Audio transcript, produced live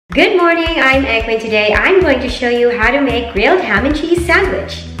Good morning, I'm Ekman. Today I'm going to show you how to make grilled ham and cheese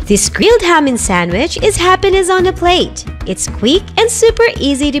sandwich. This grilled ham and sandwich is happiness on a plate. It's quick and super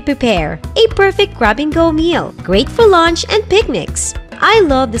easy to prepare. A perfect grab-and-go meal. Great for lunch and picnics. I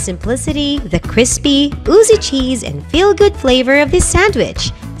love the simplicity, the crispy, oozy cheese, and feel-good flavor of this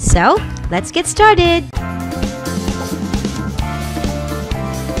sandwich. So, let's get started!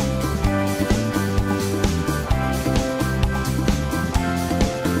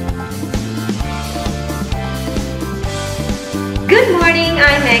 Good morning,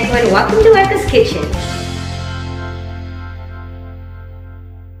 I'm Ekman. Welcome to Ekman's Kitchen.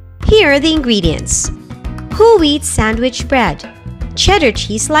 Here are the ingredients. Whole wheat sandwich bread, cheddar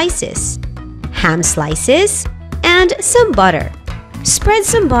cheese slices, ham slices, and some butter. Spread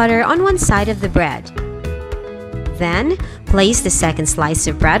some butter on one side of the bread. Then, place the second slice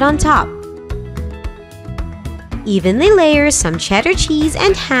of bread on top. Evenly layer some cheddar cheese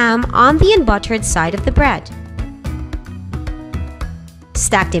and ham on the unbuttered side of the bread.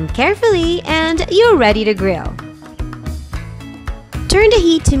 Stack them carefully and you're ready to grill. Turn the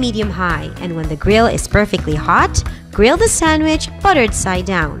heat to medium-high, and when the grill is perfectly hot, grill the sandwich buttered side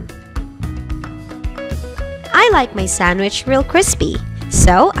down. I like my sandwich real crispy,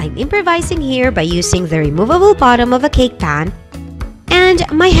 so I'm improvising here by using the removable bottom of a cake pan and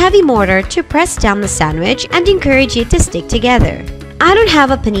my heavy mortar to press down the sandwich and encourage it to stick together. I don't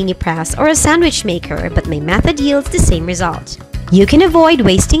have a panini press or a sandwich maker, but my method yields the same result. You can avoid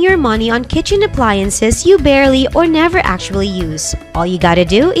wasting your money on kitchen appliances you barely or never actually use. All you gotta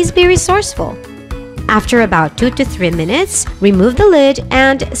do is be resourceful. After about 2 to 3 minutes, remove the lid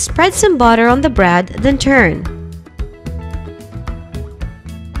and spread some butter on the bread, then turn.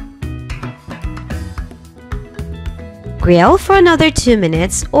 Grill for another 2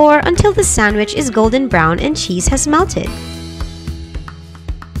 minutes or until the sandwich is golden brown and cheese has melted.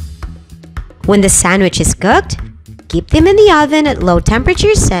 When the sandwich is cooked, keep them in the oven at low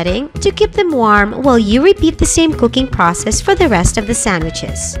temperature setting to keep them warm while you repeat the same cooking process for the rest of the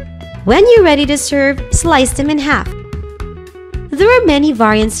sandwiches. When you're ready to serve, slice them in half. There are many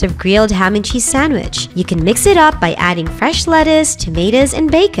variants of grilled ham and cheese sandwich. You can mix it up by adding fresh lettuce, tomatoes,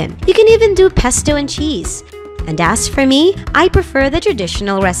 and bacon. You can even do pesto and cheese. And as for me, I prefer the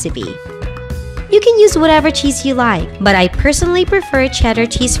traditional recipe. You can use whatever cheese you like, but I personally prefer cheddar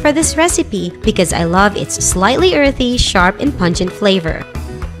cheese for this recipe because I love its slightly earthy, sharp, and pungent flavor.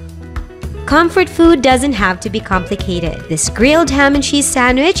 Comfort food doesn't have to be complicated. This grilled ham and cheese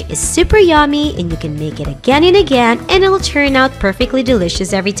sandwich is super yummy and you can make it again and again and it'll turn out perfectly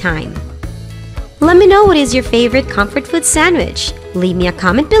delicious every time. Let me know what is your favorite comfort food sandwich. Leave me a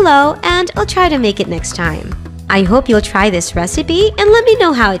comment below and I'll try to make it next time. I hope you'll try this recipe and let me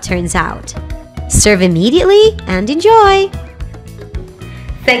know how it turns out. Serve immediately and enjoy!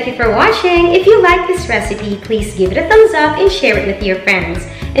 Thank you for watching. If you like this recipe, please give it a thumbs up and share it with your friends.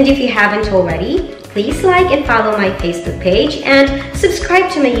 And if you haven't already, please like and follow my Facebook page and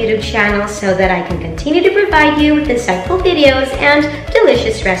subscribe to my YouTube channel so that I can continue to provide you with insightful videos and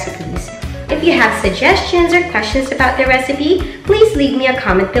delicious recipes. If you have suggestions or questions about the recipe, please leave me a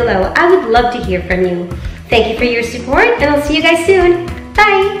comment below. I would love to hear from you. Thank you for your support and I'll see you guys soon.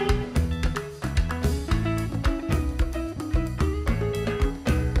 Bye!